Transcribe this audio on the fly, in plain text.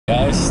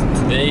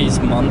is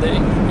Monday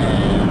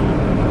and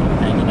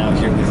hanging out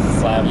here with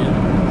Flavia,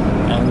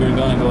 and we're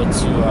gonna go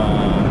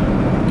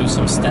to do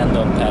some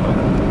stand-up paddle.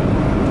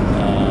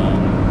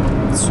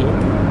 SUP.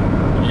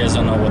 You guys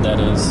don't know what that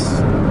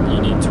is. You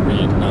need to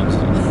read.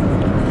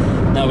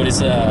 No, but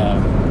it's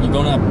you go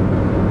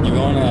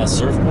on a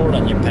surfboard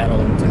and you paddle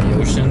into the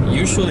ocean.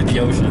 Usually the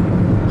ocean.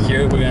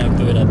 Here we're gonna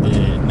do it at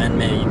the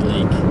man-made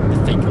lake, the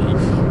fake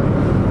lake.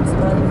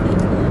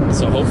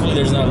 So hopefully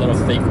there's not a lot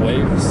of fake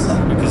waves,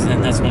 because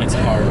then that's when it's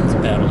hard to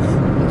paddle.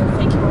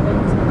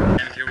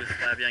 I'm here with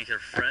Flavia and her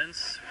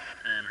friends,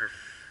 and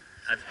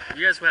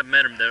you guys have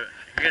met him there.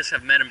 You guys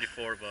have met him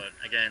before, but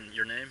again,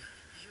 your name?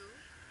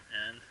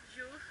 And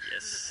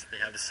yes, they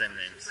have the same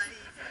names.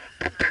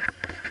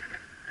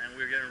 And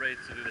we're getting ready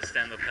to do the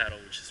stand-up paddle,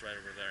 which is right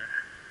over there.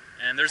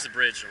 And there's a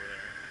bridge over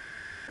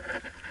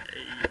there.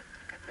 Hey.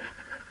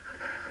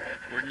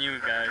 We're new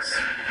guys.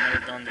 We've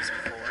never done this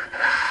before.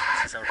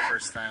 This is our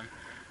first time,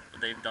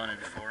 but they've done it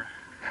before.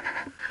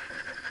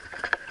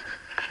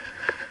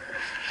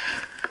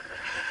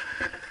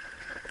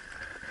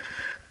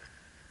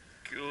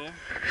 Cool.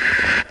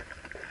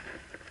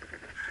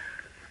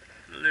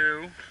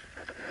 Hello.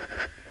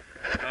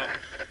 Oh.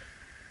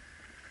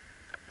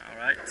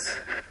 Alright.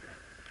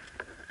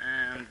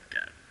 And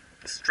got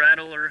the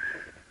straddler.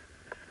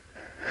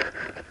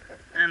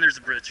 And there's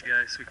a bridge,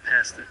 guys. We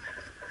passed it.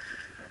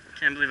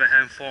 Can't believe I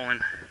haven't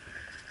fallen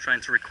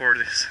trying to record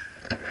this.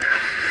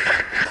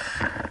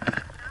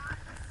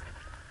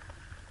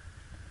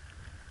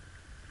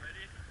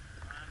 Ready?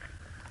 One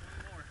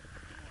more.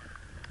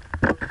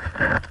 1,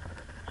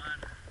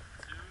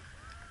 2.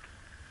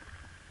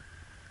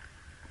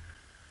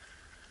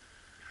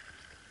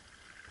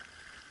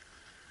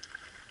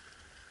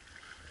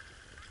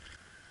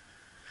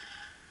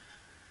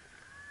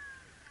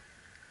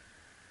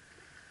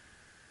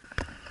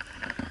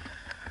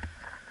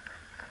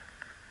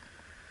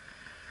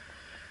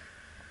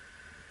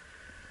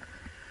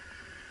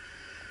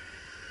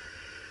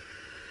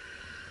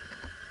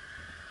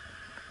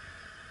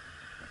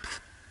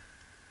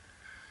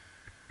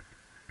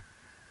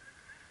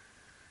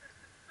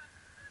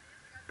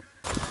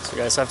 So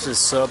guys, after the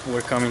SUP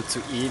we're coming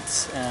to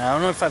eat, and I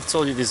don't know if I've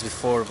told you this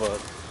before, but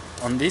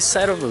on this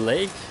side of the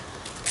lake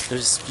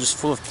there's just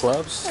full of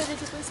clubs,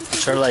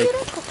 which are like,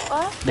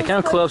 the kind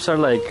of clubs are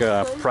like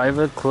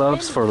private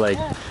clubs for like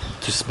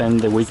to spend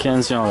the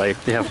weekends, you know, like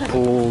they have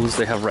pools,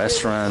 they have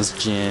restaurants,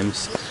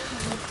 gyms,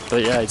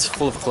 but yeah, it's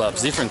full of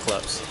clubs, different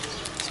clubs.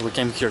 So we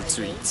came here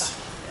to eat.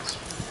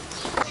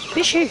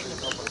 Fishy!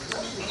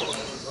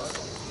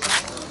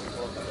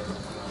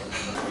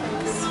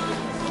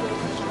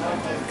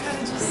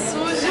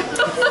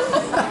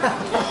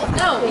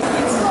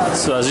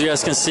 So as you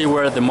guys can see,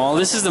 we're at the mall.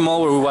 This is the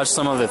mall where we watched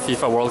some of the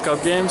FIFA World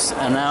Cup games,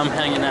 and now I'm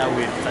hanging out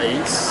with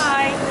Thais.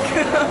 Hi.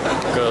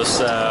 Because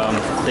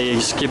they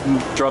just keep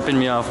dropping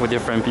me off with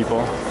different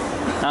people.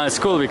 Now it's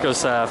cool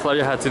because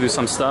Flavia had to do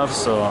some stuff,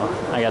 so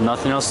I got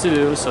nothing else to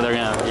do, so they're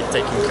gonna be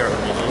taking care of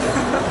me.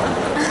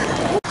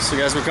 So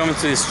guys, we're coming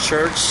to this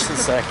church.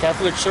 It's a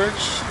Catholic church.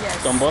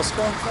 Yes. Don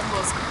Bosco? Don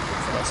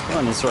Bosco.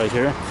 And it's right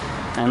here.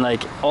 And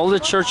like all the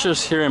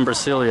churches here in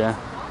Brasilia,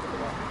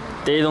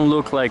 they don't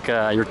look like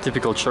your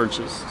typical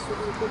churches,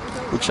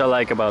 which I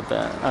like about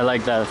that. I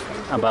like that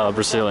about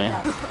Brasilia.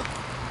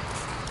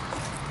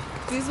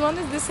 This one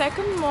is the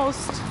second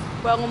most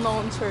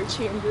well-known church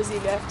here in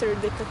Brasilia after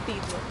the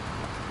cathedral.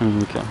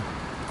 Okay.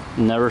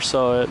 Never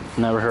saw it,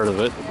 never heard of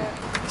it.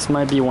 Yeah. This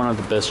might be one of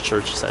the best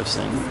churches I've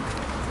seen.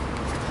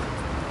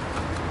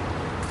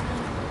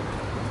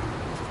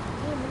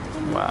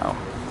 Wow.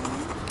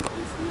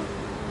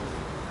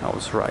 I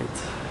was right.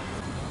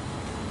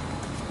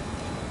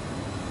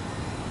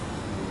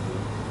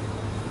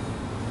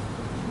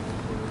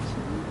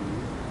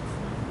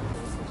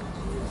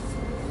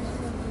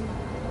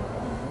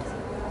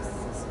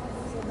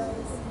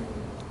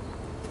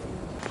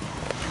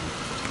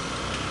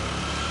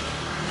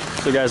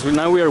 So guys,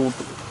 now we are,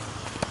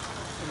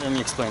 let me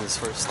explain this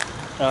first.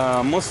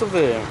 Most of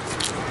the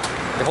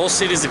whole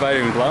city is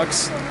divided in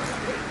blocks.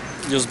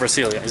 Just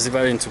Brasilia is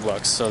divided into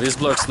blocks. So these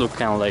blocks look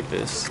kind of like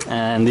this.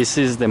 And this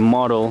is the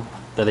model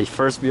that they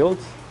first built.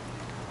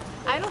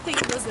 I don't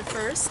think it was the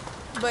first,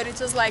 but it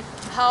was like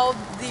how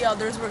the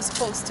others were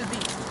supposed to be,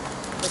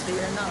 but they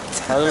are not.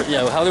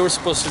 How they were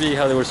supposed to be,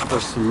 how they were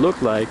supposed to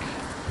look like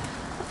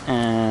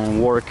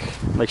and work.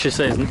 Like she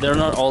says, they're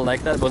not all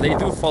like that, but they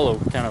do follow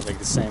kind of like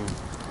the same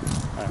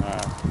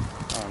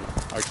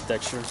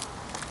architecture.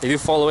 They do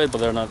follow it, but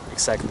they're not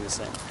exactly the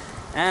same.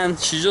 And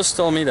she just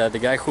told me that the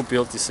guy who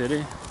built the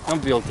city,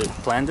 not built it,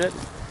 planned it,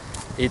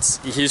 he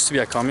used to be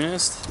a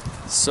communist,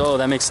 so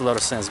that makes a lot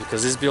of sense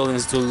because these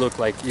buildings do look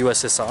like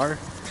USSR,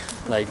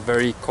 like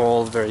very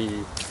cold, very,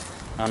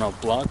 I don't know,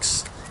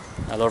 blocks,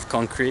 a lot of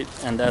concrete,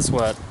 and that's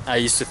what I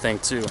used to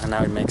think too, and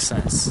now it makes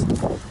sense.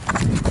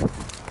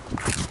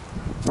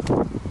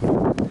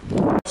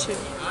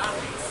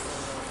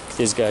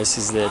 This guys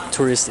is the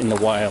tourist in the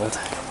wild.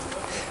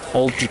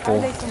 Old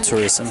people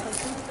tourism.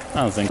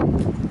 I don't think.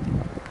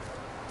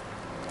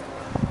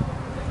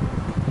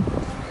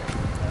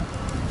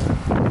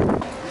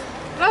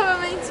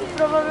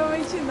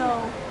 Provavelmente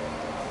não.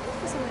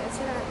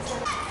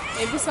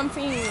 Maybe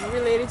something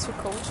related to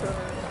culture.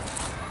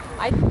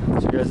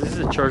 So guys, this is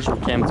a church we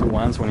came to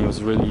once when it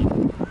was really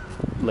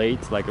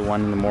late, like at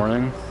 1 in the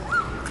morning,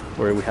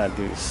 where we had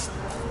this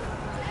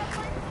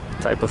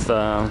type of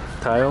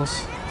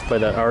tiles by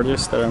that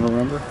artist that I don't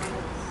remember.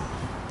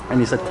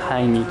 And it's a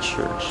tiny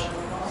church.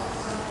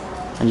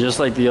 And just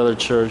like the other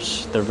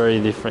church, they're very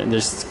different.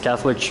 There's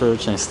Catholic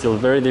church and it's still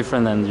very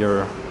different than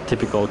your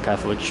typical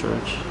Catholic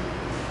church.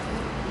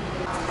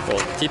 Well,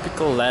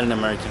 typical Latin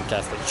American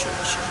Catholic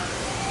church.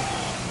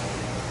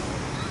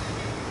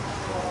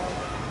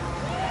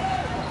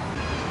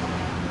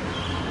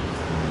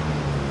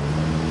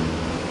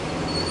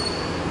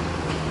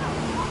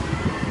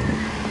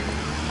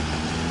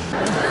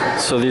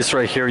 So this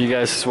right here, you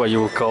guys, is what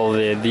you would call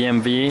the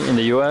DMV in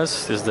the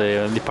US. It's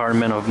the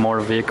Department of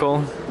Motor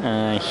Vehicle.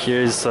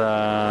 Here's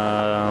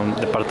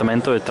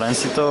Departamento de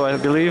Tránsito, I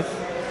believe.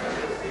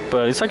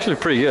 But it's actually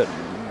pretty good.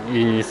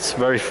 It's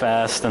very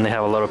fast and they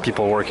have a lot of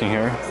people working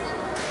here.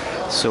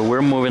 So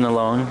we're moving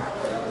along.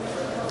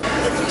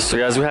 So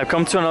guys, we have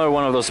come to another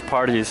one of those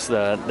parties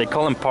that they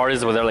call them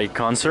parties, but they're like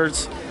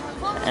concerts.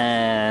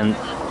 And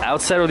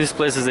outside of these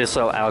places, they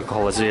sell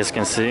alcohol, as you guys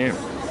can see,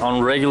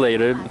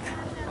 unregulated.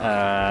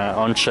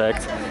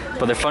 Unchecked,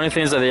 but the funny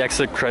thing is that they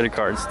accept credit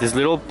cards. These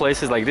little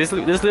places, like this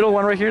little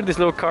one right here, this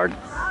little card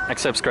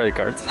accepts credit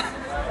cards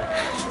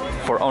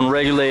for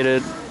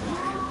unregulated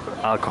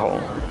alcohol,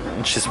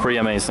 which is pretty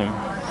amazing.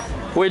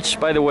 Which,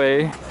 by the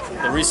way,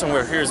 the reason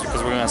we're here is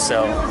because we're gonna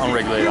sell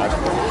unregulated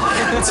alcohol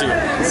too,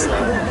 so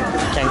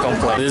can't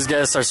complain. These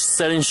guys are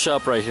setting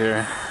shop right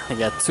here. They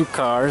got 2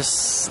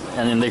 cars,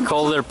 and then they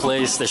call their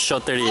place the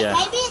Shoteria.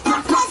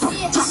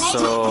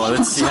 So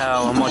let's see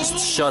how much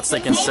shots they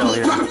can sell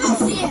here.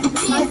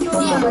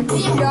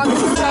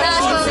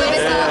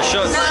 Yeah,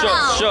 shot.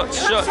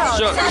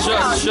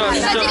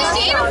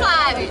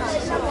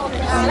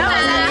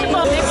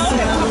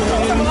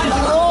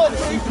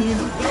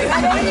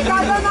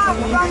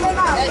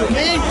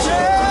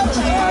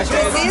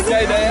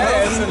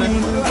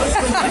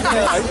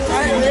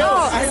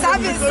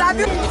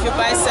 If you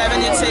buy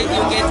 7, you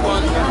get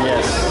 1.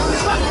 Yes.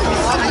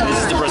 This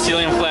is the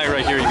Brazilian flag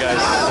right here, you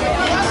guys.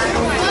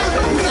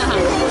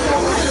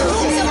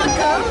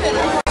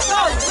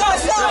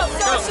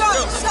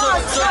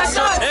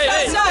 Hey,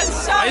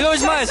 aí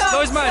dois mais.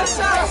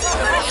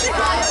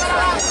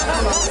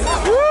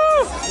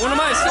 Uno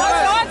mais.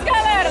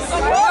 Galera,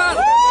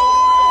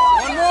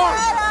 One more.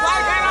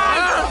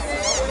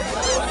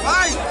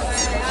 Vai.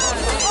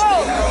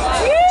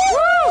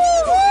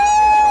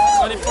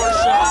 24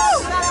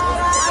 shots.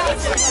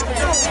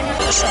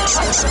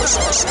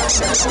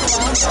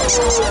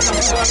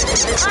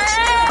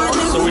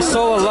 So we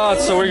sold a lot,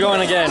 so we're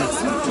going again.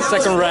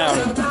 Second round.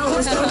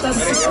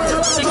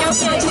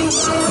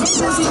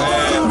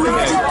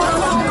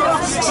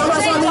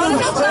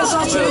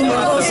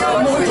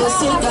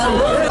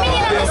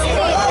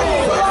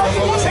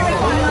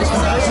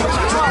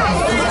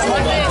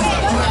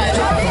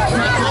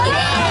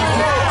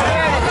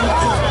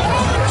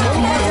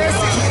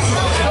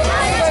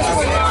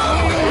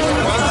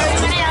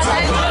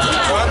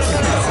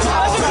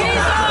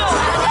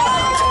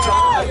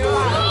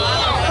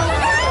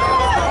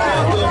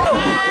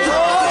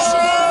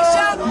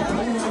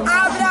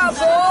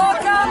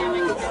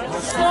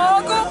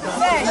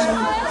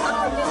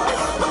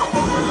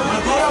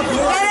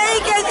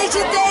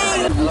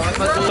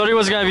 I thought it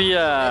was gonna be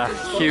a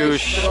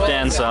huge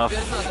dance-off,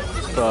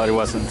 but it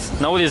wasn't.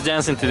 Nobody's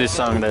dancing to this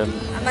song though.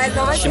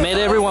 She made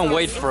everyone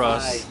wait for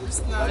us.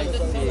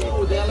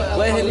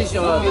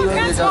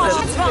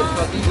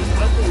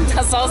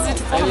 Tá só os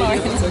vídeos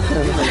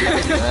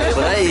pornográficos.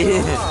 Por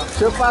aí.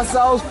 Deixa eu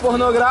passar os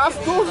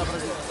pornográficos.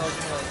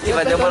 E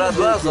vai demorar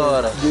 2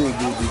 horas.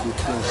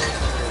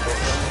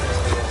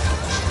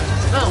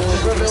 Não,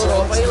 vou pra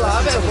Europa e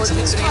lá, velho.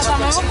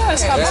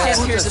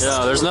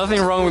 Yeah, there's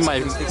nothing wrong with my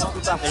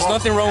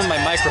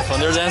microphone.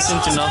 They're dancing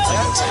to nothing.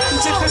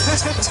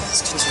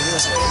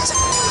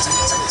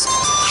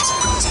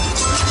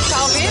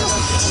 Tá ouvindo?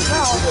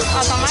 Não.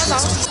 Ah, tá mais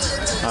alto.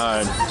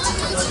 Alright.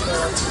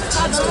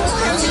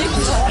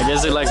 I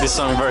guess they like this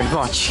song very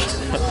much.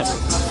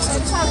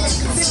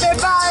 Se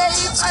prepare aí,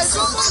 faz